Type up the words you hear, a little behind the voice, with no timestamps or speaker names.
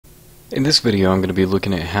In this video I'm going to be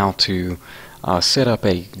looking at how to set up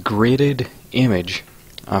a gridded image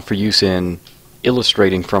for use in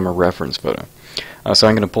illustrating from a reference photo. So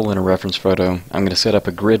I'm going to pull in a reference photo, I'm going to set up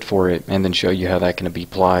a grid for it, and then show you how that can be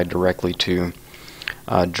applied directly to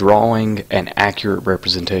drawing an accurate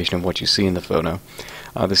representation of what you see in the photo.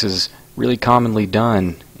 This is really commonly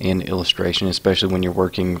done in illustration, especially when you're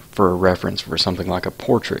working for a reference for something like a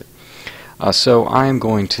portrait. So I'm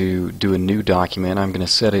going to do a new document. I'm going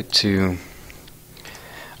to set it to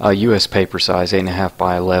US paper size, 8.5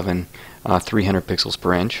 by 11, 300 pixels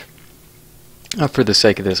per inch. For the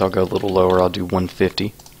sake of this, I'll go a little lower. I'll do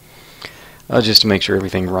 150, just to make sure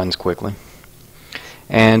everything runs quickly.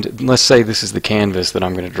 And let's say this is the canvas that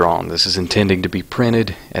I'm going to draw on. This is intending to be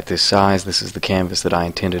printed at this size. This is the canvas that I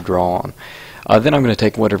intend to draw on. Then I'm going to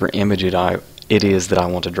take whatever image it is that I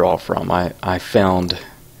want to draw from. I found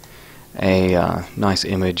a nice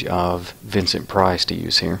image of Vincent Price to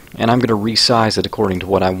use here, and I'm going to resize it according to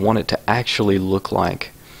what I want it to actually look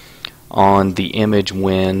like on the image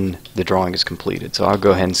when the drawing is completed. So I'll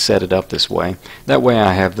go ahead and set it up this way. That way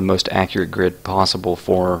I have the most accurate grid possible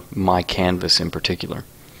for my canvas in particular.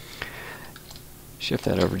 Shift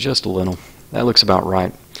that over just a little. That looks about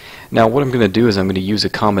right. Now what I'm going to do is I'm going to use a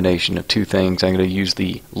combination of two things. I'm going to use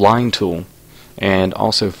the line tool and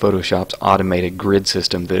also Photoshop's automated grid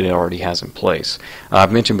system that it already has in place.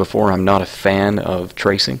 I've mentioned before I'm not a fan of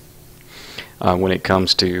tracing when it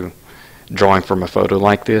comes to drawing from a photo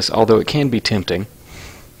like this, although it can be tempting.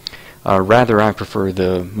 Rather, I prefer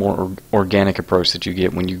the more organic approach that you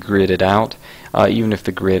get when you grid it out, even if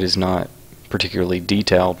the grid is not particularly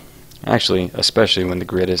detailed. Actually, especially when the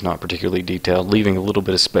grid is not particularly detailed, leaving a little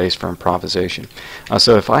bit of space for improvisation.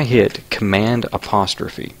 So if I hit Command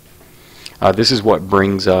apostrophe, this is what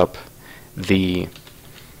brings up the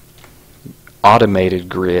automated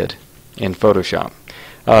grid in Photoshop.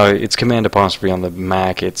 It's Command apostrophe on the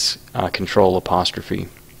Mac, it's Control apostrophe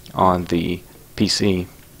on the PC.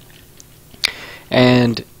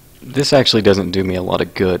 And this actually doesn't do me a lot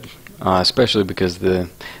of good, especially because the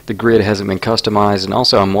grid hasn't been customized, and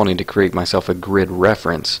also I'm wanting to create myself a grid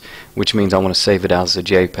reference, which means I want to save it as a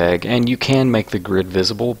JPEG. And you can make the grid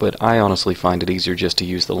visible, but I honestly find it easier just to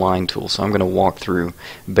use the line tool, so I'm going to walk through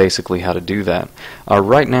basically how to do that.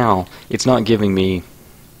 Right now it's not giving me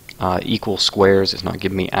equal squares, it's not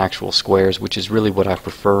giving me actual squares, which is really what I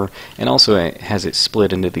prefer, and also it has it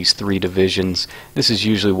split into these three divisions. This is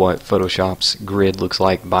usually what Photoshop's grid looks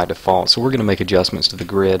like by default, so we're going to make adjustments to the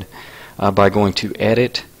grid by going to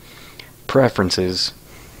Edit, Preferences,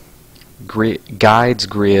 Guides,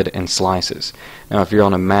 Grid, and Slices. Now if you're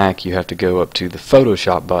on a Mac you have to go up to the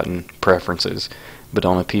Photoshop button, Preferences, but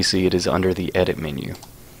on a PC it is under the Edit menu.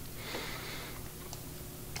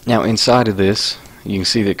 Now inside of this you can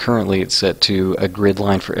see that currently it's set to a grid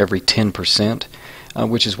line for every 10%,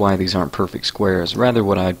 which is why these aren't perfect squares. Rather,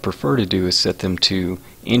 what I'd prefer to do is set them to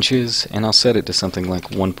inches, and I'll set it to something like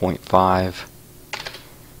 1.5,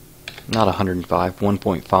 not 105,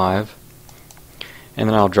 1.5, and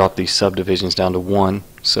then I'll drop these subdivisions down to 1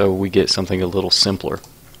 so we get something a little simpler.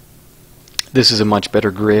 This is a much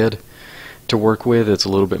better grid to work with. It's a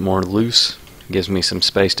little bit more loose, gives me some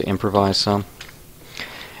space to improvise some.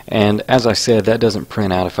 And as I said, that doesn't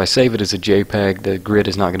print out. If I save it as a JPEG, the grid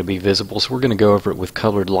is not going to be visible, so we're going to go over it with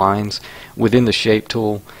colored lines. Within the Shape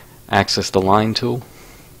tool, access the Line tool,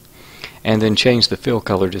 and then change the fill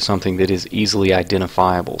color to something that is easily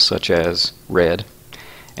identifiable, such as red,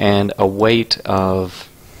 and a weight of,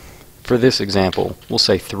 for this example, we'll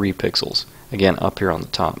say 3 pixels, again up here on the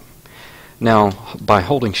top. Now, by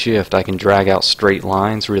holding Shift, I can drag out straight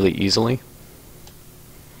lines really easily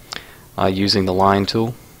using the Line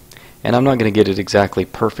tool. And I'm not going to get it exactly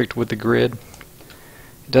perfect with the grid.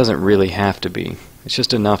 It doesn't really have to be. It's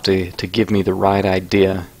just enough to give me the right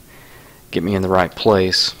idea, get me in the right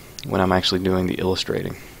place when I'm actually doing the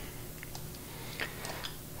illustrating.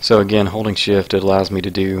 So again, holding Shift, it allows me to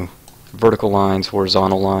do vertical lines,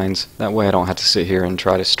 horizontal lines. That way I don't have to sit here and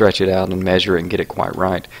try to stretch it out and measure it and get it quite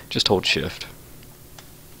right. Just hold Shift.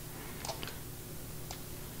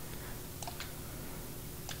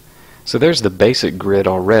 So there's the basic grid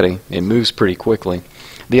already. It moves pretty quickly.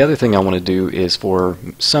 The other thing I want to do is for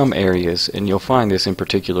some areas, and you'll find this in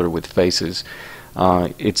particular with faces,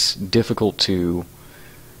 it's difficult to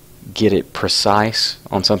get it precise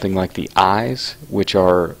on something like the eyes, which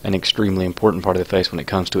are an extremely important part of the face when it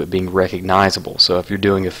comes to it being recognizable. So if you're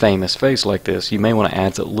doing a famous face like this, you may want to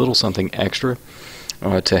add a little something extra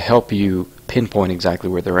to help you pinpoint exactly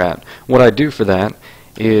where they're at. What I do for that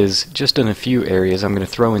is just in a few areas I'm going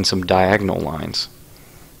to throw in some diagonal lines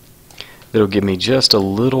that'll give me just a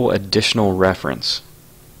little additional reference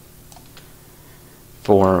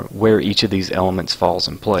for where each of these elements falls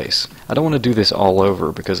in place. I don't want to do this all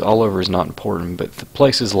over because all over is not important, but the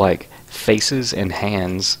places like faces and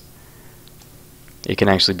hands, it can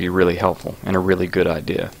actually be really helpful and a really good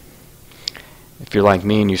idea. If you're like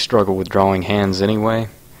me and you struggle with drawing hands anyway,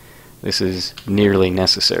 this is nearly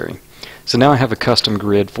necessary. So now I have a custom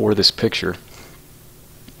grid for this picture,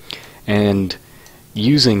 and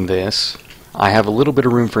using this I have a little bit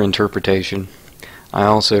of room for interpretation. I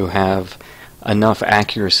also have enough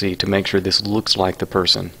accuracy to make sure this looks like the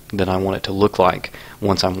person that I want it to look like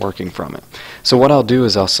once I'm working from it. So what I'll do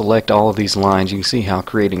is I'll select all of these lines. You can see how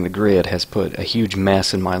creating the grid has put a huge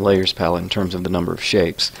mess in my layers palette in terms of the number of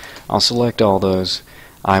shapes. I'll select all those.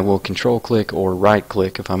 I will control click or right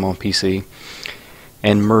click if I'm on PC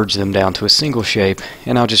and merge them down to a single shape,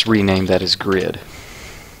 and I'll just rename that as grid.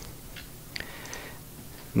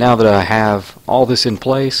 Now that I have all this in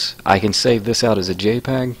place, I can save this out as a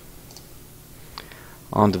JPEG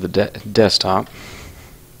onto the desktop.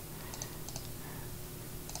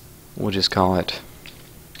 We'll just call it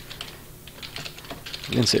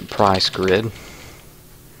Vincent Price Grid,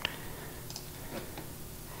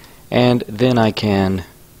 and then I can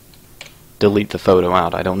delete the photo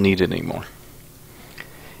out. I don't need it anymore.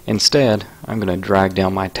 Instead, I'm going to drag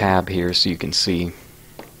down my tab here so you can see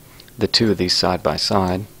the two of these side by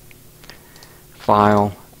side.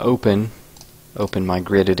 File, open my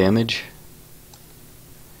gridded image,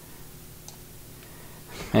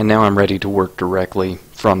 and now I'm ready to work directly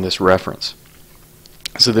from this reference.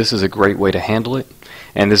 So this is a great way to handle it,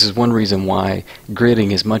 and this is one reason why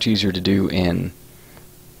gridding is much easier to do in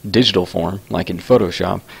digital form, like in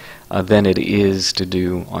Photoshop, than it is to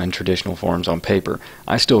do on traditional forms on paper.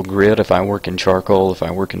 I still grid if I work in charcoal, if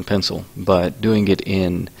I work in pencil, but doing it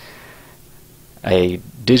in a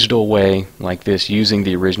digital way like this, using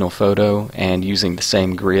the original photo and using the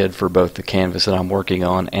same grid for both the canvas that I'm working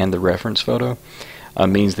on and the reference photo,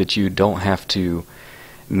 means that you don't have to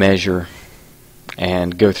measure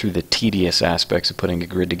and go through the tedious aspects of putting a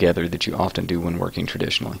grid together that you often do when working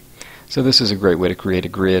traditionally. So this is a great way to create a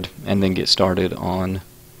grid and then get started on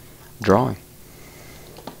drawing.